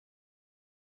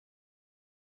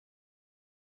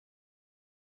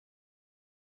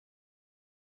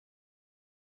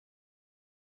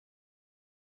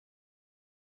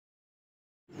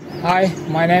Hi,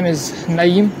 my name is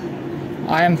Nayeem.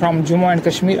 I am from Jammu and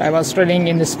Kashmir. I was studying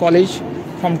in this college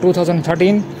from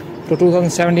 2013 to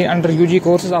 2017 under UG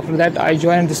courses. After that, I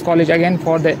joined this college again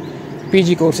for the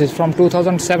PG courses from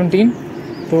 2017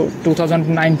 to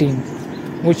 2019.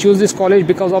 We choose this college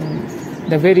because of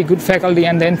the very good faculty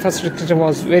and the infrastructure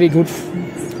was very good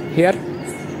here.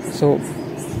 So,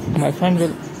 my friend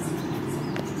will.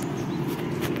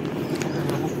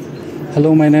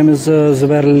 Hello, my name is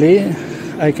Zubair.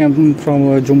 I came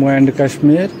from Jammu and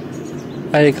Kashmir.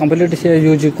 I completed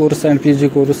here UG course and PG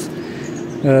course.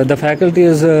 The faculty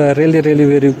is really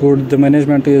very good. The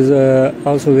management is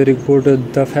also very good.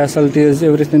 The facilities,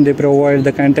 everything they provide,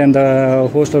 the content, the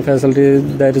hostel facility,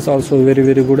 that is also very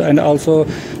good. And also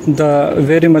the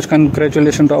very much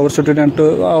congratulations to our student,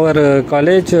 to our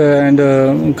college,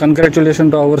 and congratulations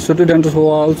to our students who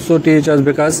also teach us,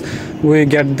 because we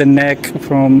get the knack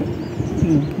from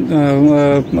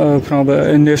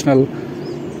national,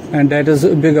 and that is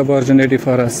a big opportunity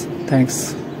for us.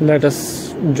 Thanks. Let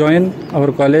us join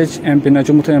our college,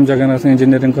 M.P.Gobenath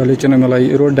Engineering College,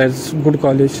 Chennai Road. That's good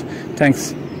college.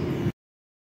 Thanks.